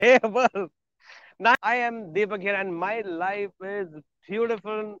Hey, well, now I am Deepak here, and my life is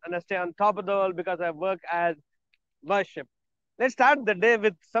beautiful, and I stay on top of the world because I work as worship. Let's start the day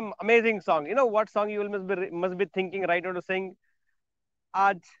with some amazing song. You know what song you will must be thinking right now to sing?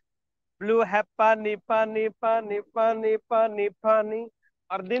 Aaj blue है पानी पानी पानी पानी पानी पानी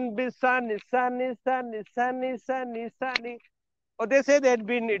और दिन भी sunny sunny sunny sunny sunny sunny. Oh, they say that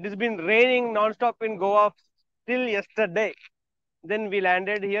it has been raining non-stop in Goa till yesterday. Then we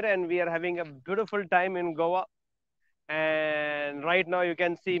landed here and we are having a beautiful time in Goa. And right now you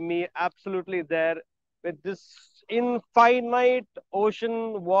can see me absolutely there with this infinite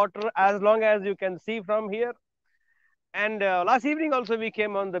ocean water as long as you can see from here. And last evening also we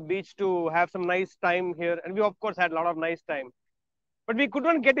came on the beach to have some nice time here, and we of course had a lot of nice time. But we could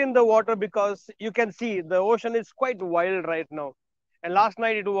not get in the water because you can see the ocean is quite wild right now. And last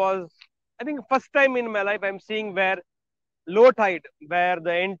night it was, I think, first time in my life I'm seeing where low tide, where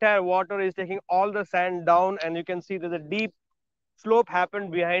the entire water is taking all the sand down, and you can see there's a deep slope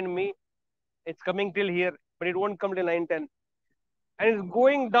happened behind me. It's coming till here, but it won't come till 9:10, and it's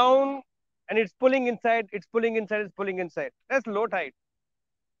going down, and it's pulling inside, it's pulling inside, it's pulling inside. That's low tide.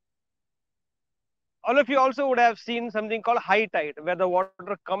 All of you also would have seen something called high tide, where the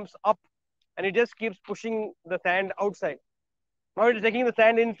water comes up and it just keeps pushing the sand outside. Now it's taking the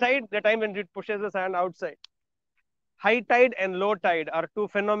sand inside the time when it pushes the sand outside. High tide and low tide are two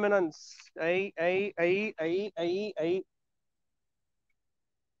phenomenons.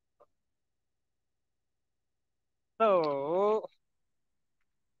 So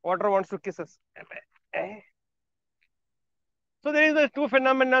water wants to kiss us. So there is the two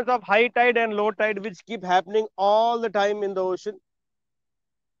phenomena of high tide and low tide which keep happening all the time in the ocean.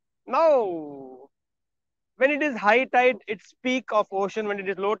 Now, when it is high tide, it's peak of ocean. When it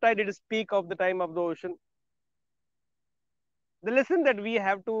is low tide, it is peak of the time of the ocean. The lesson that we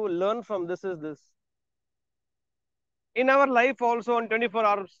have to learn from this is this. In our life also on 24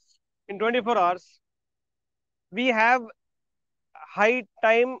 hours, in 24 hours, we have high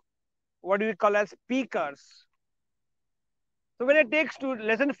time, what do we call as peak hours. So when I take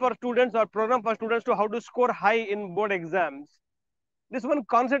lesson for students or program for students to how to score high in board exams, this one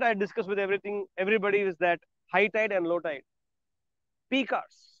concept I discuss with everybody is that high tide and low tide. Peak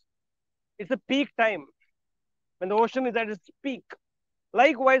hours. It's a peak time when the ocean is at its peak.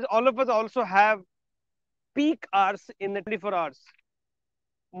 Likewise, all of us also have peak hours in the 24 hours.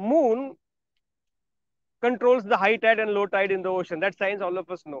 Moon controls the high tide and low tide in the ocean. That science all of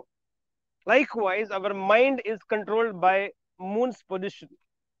us know. Likewise, our mind is controlled by moon's position.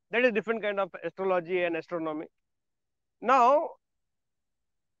 That is different kind of astrology and astronomy. Now,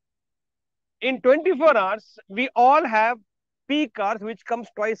 in 24 hours, we all have peak hours, which comes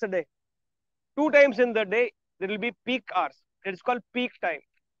twice a day. Two times in the day, there will be peak hours. It's called peak time.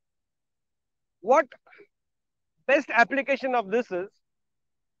 What best application of this is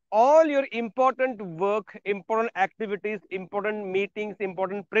all your important work, important activities, important meetings,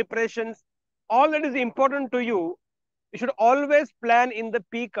 important preparations, all that is important to you, you should always plan in the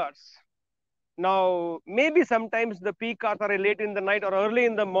peak hours. Now, maybe sometimes the peak hours are late in the night or early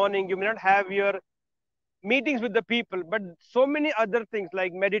in the morning. You may not have your meetings with the people, but so many other things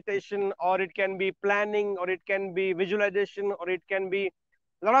like meditation, or it can be planning, or it can be visualization, or it can be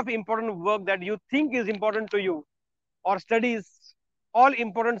a lot of important work that you think is important to you, or studies, all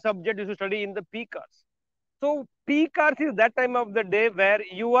important subjects you should study in the peak hours. So peak hours is that time of the day where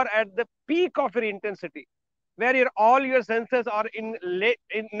you are at the peak of your intensity, where all your senses are in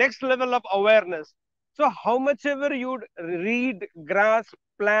next level of awareness. So how much ever you read, grasp,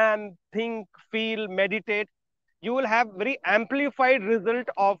 plan, think, feel, meditate, you will have very amplified result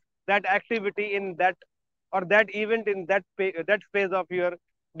of that activity in that or that event in that phase of your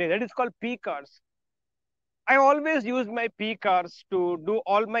day. That is called peak hours. I always use my peak hours to do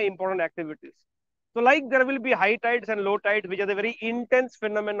all my important activities. So, like there will be high tides and low tides, which are the very intense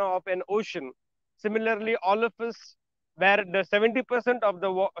phenomena of an ocean. Similarly, all of us, where the 70% of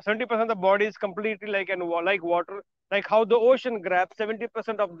the 70% of the body is completely like water, like how the ocean grabs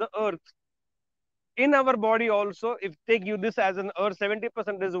 70% of the earth. In our body also, if take you this as an earth,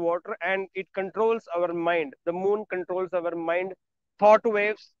 70% is water, and it controls our mind. The moon controls our mind, thought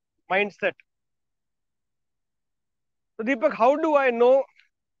waves, mindset. So, Deepak, how do I know?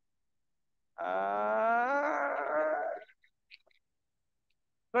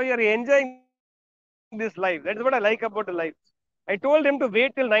 So you're enjoying this life. That is what I like about the life. I told them to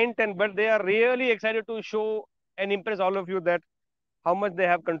wait till 9:10, but they are really excited to show and impress all of you that how much they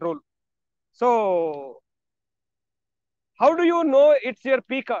have control. So, how do you know it's your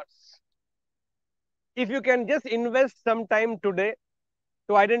peak hours? If you can just invest some time today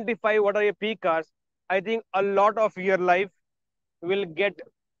to identify what are your peak hours, I think a lot of your life will get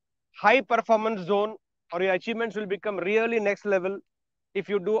high performance zone, or your achievements will become really next level if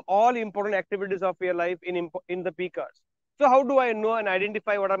you do all important activities of your life in the peak hours. So how do I know and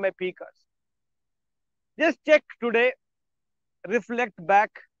identify what are my peak hours? Just check today, reflect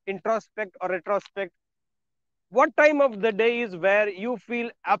back, introspect or retrospect. What time of the day is where you feel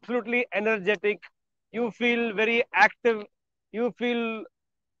absolutely energetic, you feel very active, you feel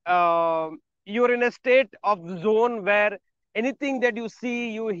you're in a state of zone where anything that you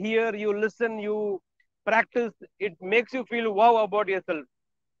see, you hear, you listen, you practice, it makes you feel wow about yourself.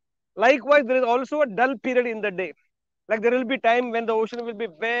 Likewise, there is also a dull period in the day. Like there will be time when the ocean will be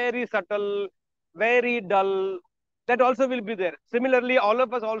very subtle, very dull. That also will be there. Similarly, all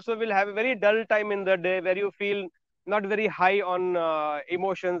of us also will have a very dull time in the day where you feel not very high on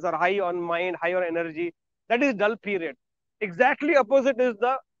emotions or high on mind, high on energy. That is dull period. Exactly opposite is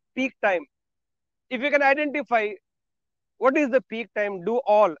the peak time. If you can identify what is the peak time, do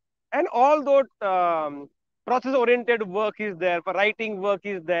all. And all those process oriented work is there, for writing work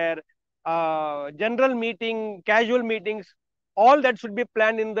is there, general meeting, casual meetings, all that should be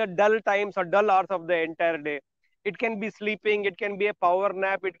planned in the dull times or dull hours of the entire day. It can be sleeping, it can be a power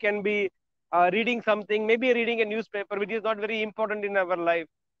nap, it can be reading something, maybe reading a newspaper, which is not very important in our life.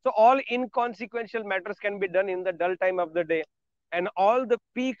 So all inconsequential matters can be done in the dull time of the day, and all the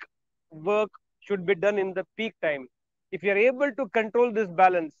peak work should be done in the peak time. If you're able to control this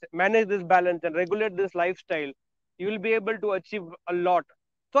balance, manage this balance, and regulate this lifestyle, you will be able to achieve a lot.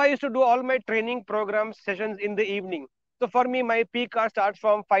 So I used to do all my training programs sessions in the evening. So for me, my peak hour starts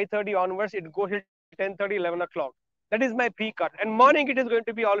from 5:30 onwards. It goes till 10:30, 11 o'clock. That is my peak hour. And morning, it is going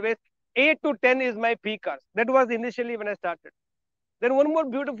to be always 8 to 10 is my peak hours. That was initially when I started. Then one more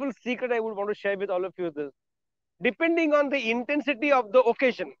beautiful secret I would want to share with all of you is this. Depending on the intensity of the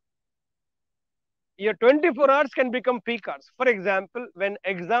occasion, your 24 hours can become peak hours. For example, when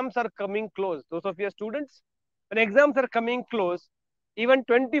exams are coming close, those of your students, when exams are coming close, even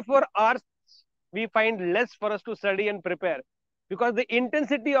 24 hours we find less for us to study and prepare, because the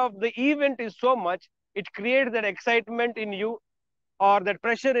intensity of the event is so much, it creates that excitement in you or that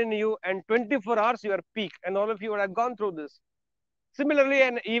pressure in you, and 24 hours you are peak. And all of you would have gone through this. Similarly,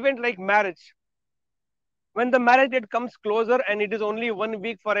 an event like marriage, when the marriage date comes closer and it is only 1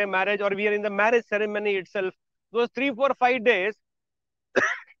 week for a marriage, or we are in the marriage ceremony itself, those 3, 4, 5 days,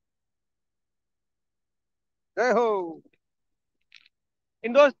 oh,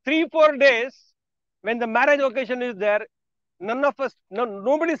 in those 3, 4 days, when the marriage occasion is there, none of us,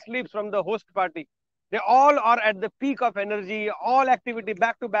 nobody sleeps from the host party. They all are at the peak of energy, all activity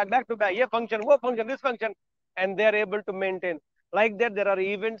back to back, back to back. Yeah, function, wo function, this function, and they are able to maintain. Like that, there are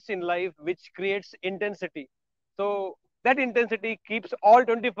events in life which creates intensity. So that intensity keeps all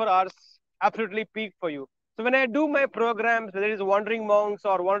 24 hours absolutely peak for you. So when I do my programs, whether it's Wandering Monks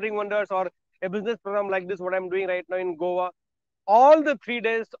or Wandering Wonders or a business program like this, what I'm doing right now in Goa, all the 3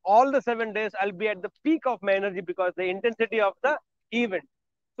 days, all the 7 days, I'll be at the peak of my energy because the intensity of the event.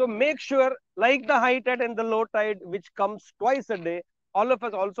 So make sure, like the high tide and the low tide, which comes twice a day, all of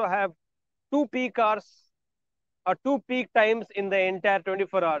us also have two peak hours or two peak times in the entire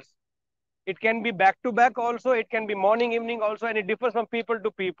 24 hours. It can be back to back also, it can be morning, evening also, and it differs from people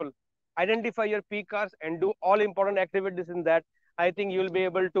to people. Identify your peak hours and do all important activities in that. I think you'll be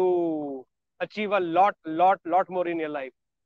able to achieve a lot more in your life.